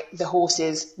having the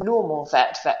horse's normal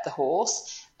vet the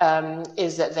horse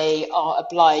is that they are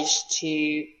obliged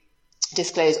to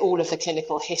disclose all of the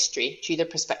clinical history to the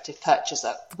prospective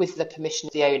purchaser with the permission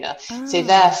of the owner. So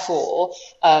therefore,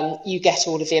 you get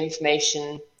all of the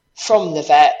information from the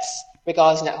vets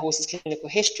regarding that horse's clinical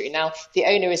history. Now, the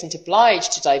owner isn't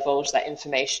obliged to divulge that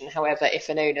information. However, if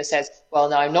an owner says, well,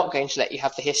 no, I'm not going to let you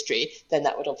have the history, then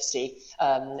that would obviously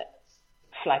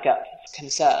flag up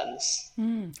concerns.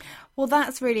 Well,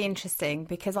 that's really interesting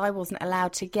because I wasn't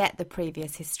allowed to get the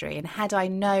previous history, and had I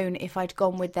known if I'd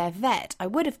gone with their vet I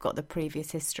would have got the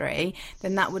previous history,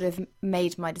 then that would have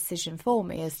made my decision for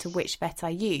me as to which vet I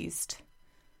used.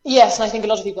 Yes, and I think a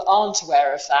lot of people aren't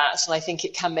aware of that, and I think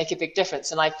it can make a big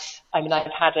difference. And I've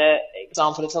had an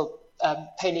example of a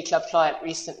pony club client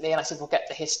recently, and I said, we'll get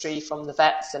the history from the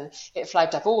vets, and it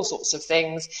flagged up all sorts of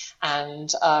things,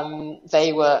 and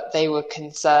they were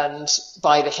concerned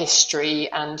by the history,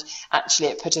 and actually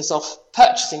it put us off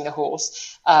purchasing the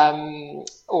horse,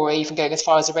 or even going as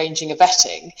far as arranging a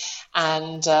vetting.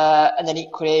 And then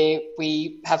equally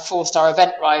we have 4-star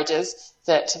event riders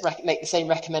that make the same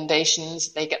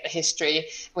recommendations. They get the history.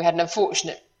 We had an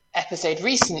unfortunate episode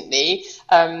recently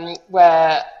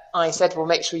where I said, well,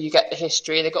 make sure you get the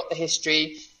history. They got the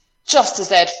history just as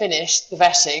they had finished the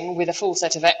vetting with a full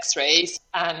set of x-rays,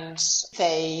 and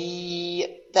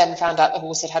they then found out the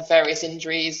horse had various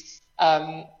injuries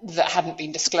that hadn't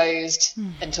been disclosed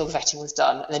until the vetting was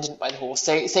done, and then didn't buy the horse.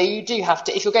 So you do have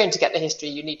to, if you're going to get the history,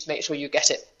 you need to make sure you get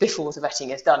it before the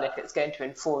vetting is done if it's going to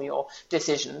inform your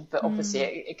decision. But obviously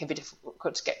it can be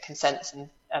difficult to get consents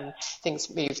and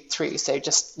things move through, so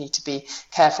just need to be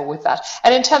careful with that.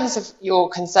 And in terms of your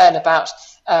concern about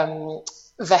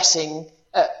vetting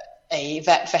a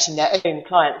vet vetting their own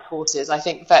clients' horses, I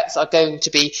think vets are going to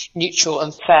be neutral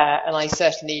and fair, and I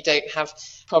certainly don't have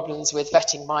problems with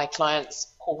vetting my clients'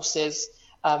 horses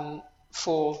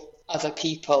for other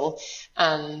people.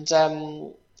 And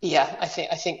I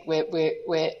think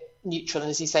we're neutral,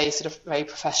 and as you say, sort of very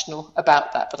professional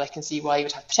about that. But I can see why you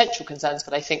would have potential concerns.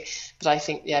 But I think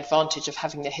the advantage of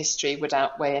having the history would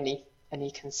outweigh any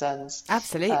concerns.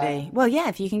 Absolutely. Well, yeah,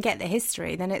 if you can get the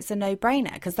history, then it's a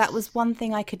no-brainer, because that was one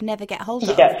thing I could never get hold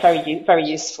of. Yeah, very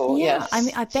useful. Yeah, yes. I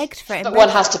mean, I begged for it. But one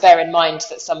has to bear in mind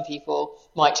that some people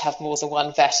might have more than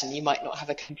one vet, and you might not have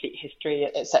a complete history,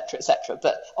 etc., etc.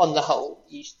 But on the whole,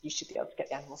 you should be able to get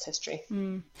the animal's history.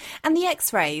 And the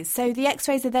x-rays. So the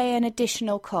x-rays, are they an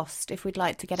additional cost if we'd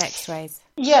like to get x-rays?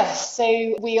 Yes.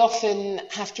 So we often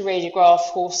have to radiograph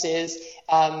horses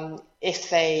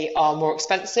if they are more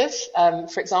expensive.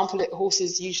 For example,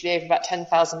 horses usually over about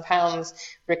 £10,000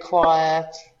 require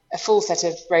a full set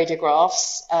of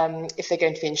radiographs if they're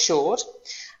going to be insured.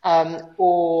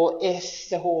 Or if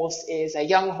the horse is a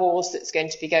young horse that's going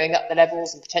to be going up the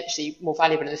levels and potentially more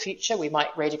valuable in the future, we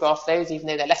might radiograph those even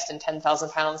though they're less than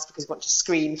 £10,000 because we want to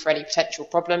screen for any potential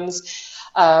problems.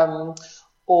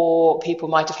 Or people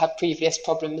might have had previous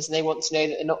problems and they want to know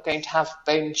that they're not going to have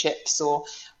bone chips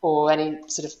or any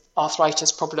sort of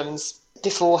arthritis problems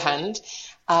beforehand.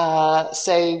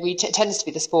 So it tends to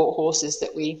be the sport horses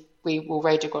that we will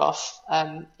radiograph.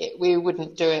 We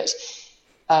wouldn't do it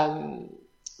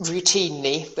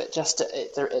routinely, but just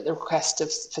at the request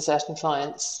for certain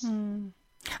clients.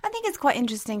 I think it's quite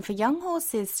interesting for young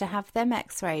horses to have them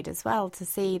x-rayed as well, to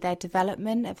see their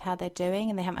development of how they're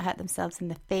doing and they haven't hurt themselves in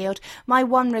the field. My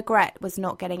one regret was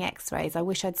not getting x-rays. I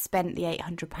wish I'd spent the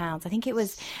 £800. I think it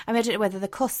was, I don't know whether the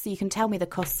costs, you can tell me the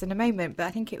costs in a moment, but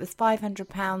I think it was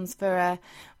 £500 for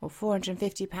or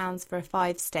 £450 for a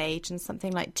 5-stage and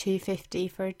something like £250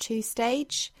 for a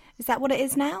 2-stage. Is that what it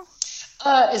is now?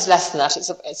 It's less than that.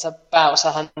 It's about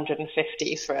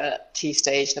 150 for a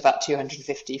 2-stage and about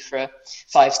 250 for a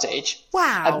 5-stage.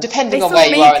 Wow! Depending on where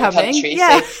you are in the country.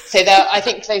 Yeah. So there, I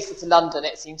think closer to London,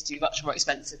 it seems to be much more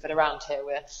expensive. But around here,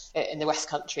 we're in the West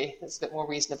Country. It's a bit more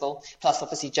reasonable. Plus,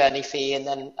 obviously, journey fee and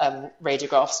then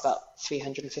radiographs about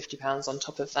 £350 on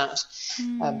top of that,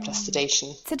 plus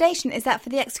sedation. Sedation, is that for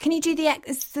the X? Can you do the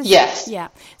X? Yes. Yeah.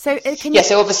 So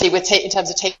So obviously, in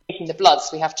terms of taking the bloods,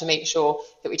 we have to make sure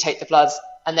that we take the bloods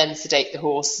and then sedate the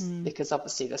horse, because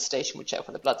obviously the sedation would check up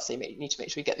on the blood, so you need to make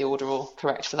sure you get the order all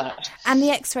correct for that. And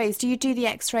the x-rays, do you do the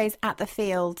x-rays at the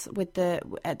field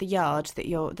at the yard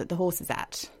that the horse is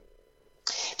at?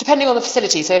 Depending on the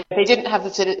facility. So if they didn't have the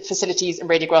facilities and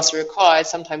radiographs are required,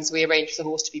 sometimes we arrange for the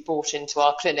horse to be brought into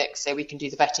our clinic so we can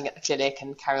do the vetting at the clinic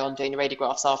and carry on doing the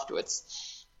radiographs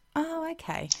afterwards. Oh,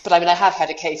 okay. But I mean, I have had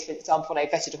a case, for example, when I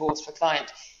vetted a horse for a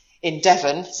client in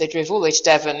Devon. So I drove all the way to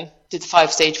Devon, did the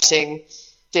 5-stage vetting,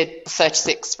 did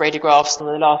 36 radiographs, and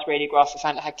on the last radiograph I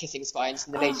found it had kissing spines,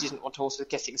 and the lady didn't want a horse with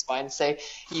kissing spines. So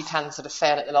you can sort of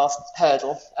fail at the last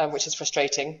hurdle, which is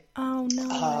frustrating. Oh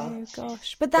no,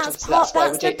 gosh! But that's why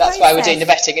we're doing the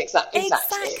vetting.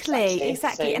 Exactly.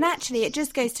 So, and actually, it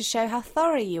just goes to show how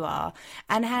thorough you are,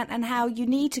 and how you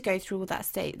need to go through all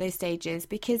those stages,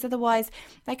 because otherwise,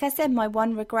 like I said, my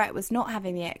one regret was not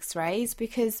having the X-rays,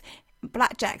 because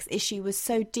Blackjack's issue was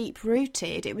so deep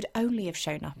rooted, it would only have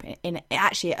shown up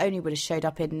it only would have showed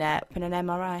up in an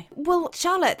MRI. Well,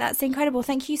 Charlotte, that's incredible.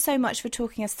 Thank you so much for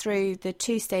talking us through the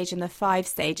 2-stage and the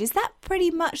 5-stage. Is that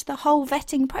pretty much the whole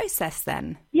vetting process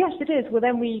then? Yes, it is. Well,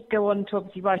 then we go on to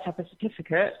obviously write up a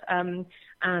certificate and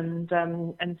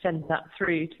send that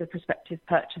through to the prospective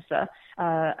purchaser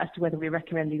as to whether we're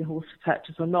recommending the horse for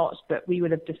purchase or not. But we will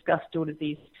have discussed all of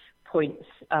these points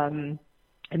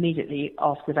immediately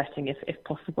after the vetting, if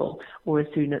possible, or as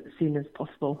soon as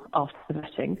possible after the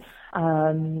vetting.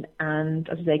 And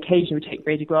as I say, occasionally we take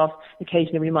radiographs.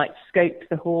 Occasionally we might scope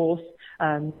the horse,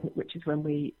 which is when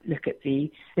we look at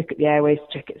the airways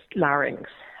to check its larynx.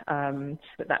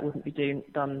 But that wouldn't be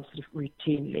done sort of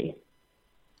routinely.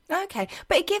 Okay,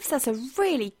 but it gives us a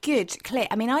really good clip.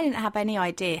 I mean, I didn't have any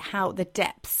idea how the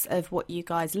depths of what you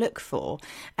guys look for.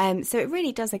 So it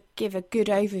really does give a good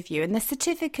overview. And the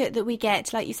certificate that we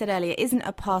get, like you said earlier, isn't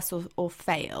a pass or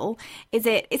fail. Is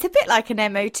it? It's a bit like an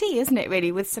MOT, isn't it,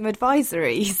 really, with some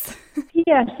advisories?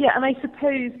 Yes, yeah. And I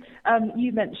suppose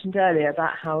you mentioned earlier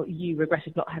about how you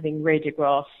regretted not having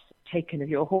radiographs taken of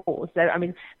your horse. So, I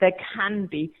mean, there can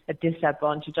be a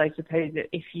disadvantage, I suppose, that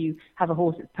if you have a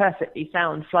horse that's perfectly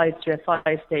sound, flies through a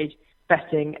 5-stage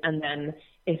vetting, and then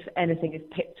if anything is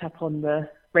picked up on the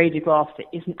radiograph that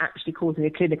isn't actually causing a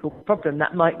clinical problem,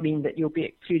 that might mean that you'll be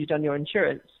excluded on your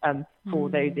insurance for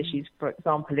those issues. For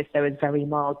example, if there was very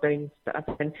mild bones,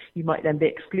 you might then be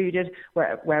excluded,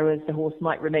 whereas the horse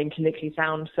might remain clinically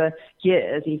sound for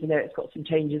years, even though it's got some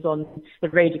changes on the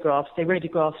radiographs. So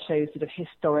radiographs show sort of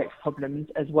historic problems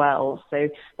as well. So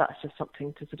that's just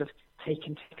something to sort of take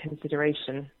into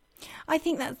consideration. I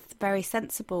think that's very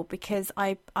sensible, because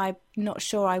I'm not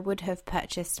sure I would have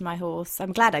purchased my horse.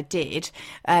 I'm glad I did,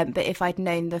 but if I'd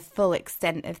known the full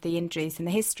extent of the injuries and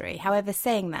the history. However,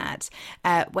 saying that,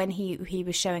 when he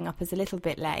was showing up as a little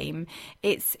bit lame,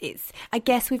 it's I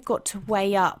guess we've got to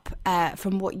weigh up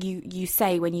from what you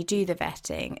say when you do the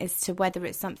vetting as to whether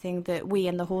it's something that we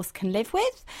and the horse can live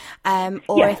with,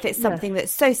 or if it's something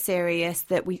that's so serious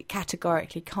that we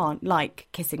categorically can't, like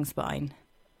kissing spine.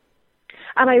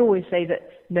 And I always say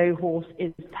that no horse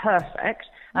is perfect,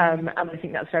 and I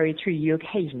think that's very true. You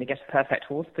occasionally get a perfect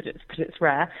horse, but it's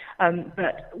rare.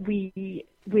 But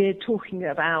we're talking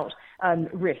about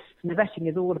risks, and the vetting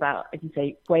is all about, as you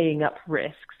say, weighing up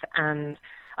risks, and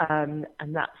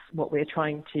that's what we're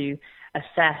trying to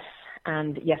assess.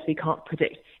 And yes, we can't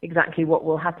predict exactly what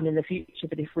will happen in the future,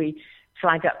 but if we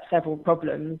flag up several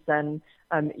problems, then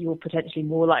you're potentially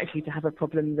more likely to have a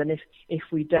problem than if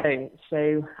we don't.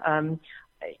 So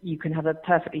you can have a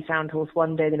perfectly sound horse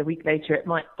one day, then a week later it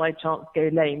might by chance go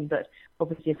lame. But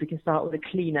obviously if we can start with a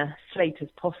cleaner slate as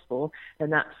possible,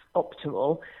 then that's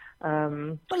optimal.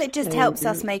 Well, it just helps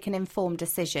us make an informed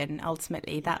decision.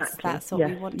 Ultimately, that's what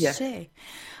we want to do.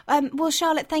 Well,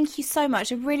 Charlotte, thank you so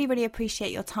much. I really, really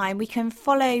appreciate your time. We can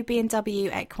follow B&W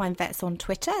Equine Vets on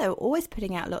Twitter. They're always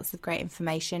putting out lots of great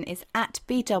information. It's at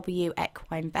BW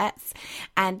Equine Vets,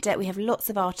 and we have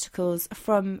lots of articles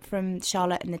from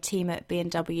Charlotte and the team at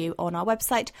B&W on our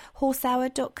website,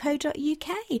 horsehour.co.uk.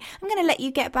 I'm going to let you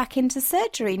get back into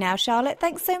surgery now, Charlotte.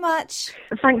 Thanks so much.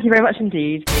 Thank you very much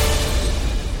indeed.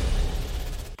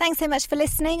 Thanks so much for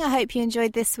listening. I hope you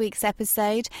enjoyed this week's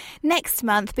episode. Next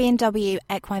month, B&W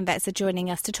Equine Vets are joining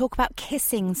us to talk about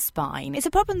kissing spine. It's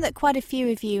a problem that quite a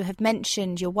few of you have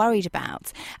mentioned you're worried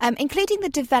about, including the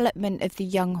development of the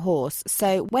young horse.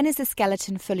 So when is the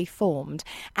skeleton fully formed?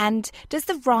 And does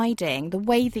the riding, the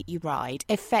way that you ride,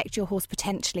 affect your horse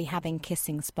potentially having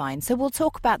kissing spine? So we'll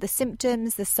talk about the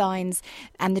symptoms, the signs,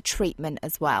 and the treatment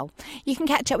as well. You can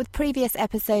catch up with previous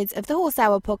episodes of the Horse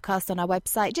Hour podcast on our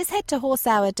website. Just head to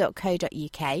horsehour.co.uk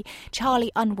wholesour.co.uk.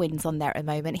 Charlie Unwin's on there at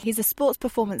the moment. He's a sports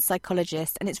performance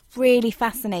psychologist, and it's really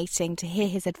fascinating to hear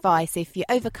his advice if you're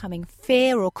overcoming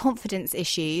fear or confidence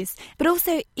issues, but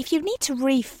also if you need to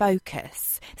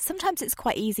refocus. Sometimes it's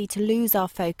quite easy to lose our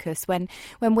focus when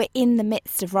we're in the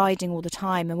midst of riding all the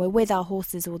time and we're with our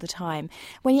horses all the time.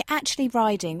 When you're actually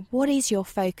riding, what is your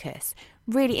focus?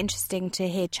 Really interesting to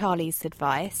hear Charlie's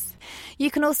advice.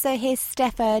 You can also hear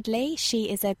Steph Erdley. She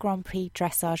is a Grand Prix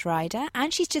dressage rider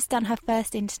and she's just done her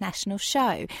first international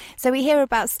show. So we hear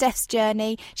about Steph's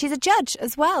journey. She's a judge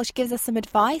as well. She gives us some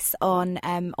advice on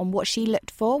what she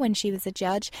looked for when she was a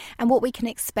judge and what we can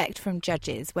expect from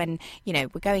judges when, we're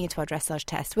going into our dressage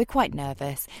test. We're quite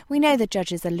nervous. We know the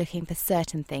judges are looking for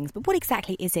certain things, but what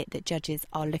exactly is it that judges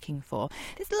are looking for?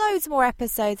 There's loads more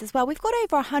episodes as well. We've got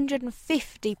over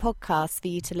 150 podcasts for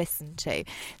you to listen to.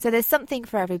 So there's something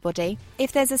for everybody.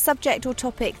 If there's a subject or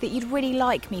topic that you'd really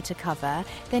like me to cover,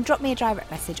 then drop me a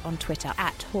direct message on Twitter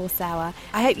 @HorseHour.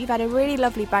 I hope you've had a really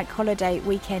lovely bank holiday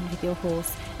weekend with your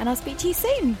horse, and I'll speak to you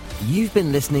soon. You've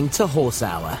been listening to Horse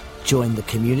Hour. Join the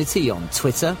community on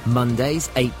Twitter, Mondays,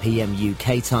 8 p.m.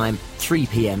 UK time, 3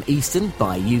 p.m. Eastern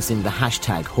by using the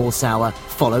hashtag HorseHour.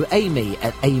 Follow Amy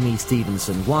at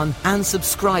AmyStevenson1 and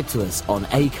subscribe to us on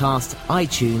Acast,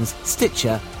 iTunes,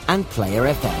 Stitcher and Player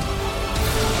FM.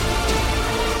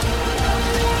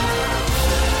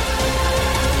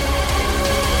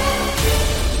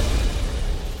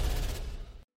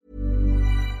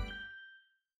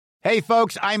 Hey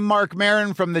folks, I'm Mark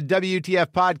Maron from the WTF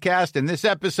Podcast, and this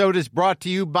episode is brought to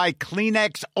you by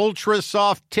Kleenex Ultra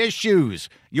Soft Tissues,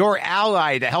 your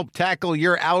ally to help tackle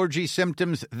your allergy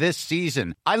symptoms this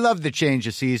season. I love the change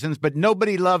of seasons, but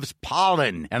nobody loves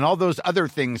pollen and all those other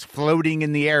things floating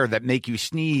in the air that make you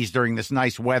sneeze during this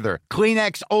nice weather.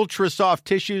 Kleenex Ultra Soft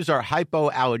Tissues are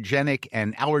hypoallergenic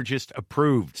and allergist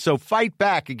approved, so fight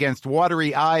back against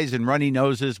watery eyes and runny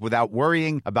noses without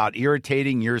worrying about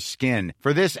irritating your skin.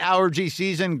 For this allergy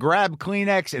season, grab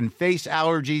Kleenex and face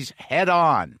allergies head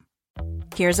on.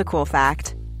 Here's a cool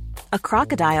fact. A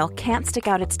crocodile can't stick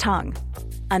out its tongue.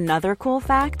 Another cool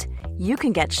fact, you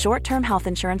can get short-term health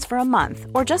insurance for a month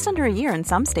or just under a year in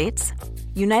some states.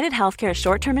 United Healthcare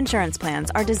short-term insurance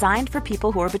plans are designed for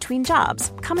people who are between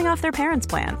jobs, coming off their parents'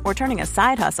 plan, or turning a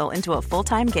side hustle into a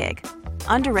full-time gig.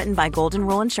 Underwritten by Golden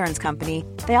Rule Insurance Company,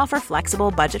 they offer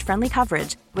flexible, budget-friendly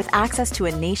coverage with access to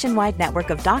a nationwide network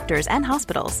of doctors and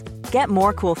hospitals. Get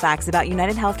more cool facts about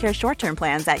United Healthcare short-term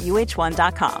plans at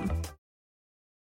uh1.com.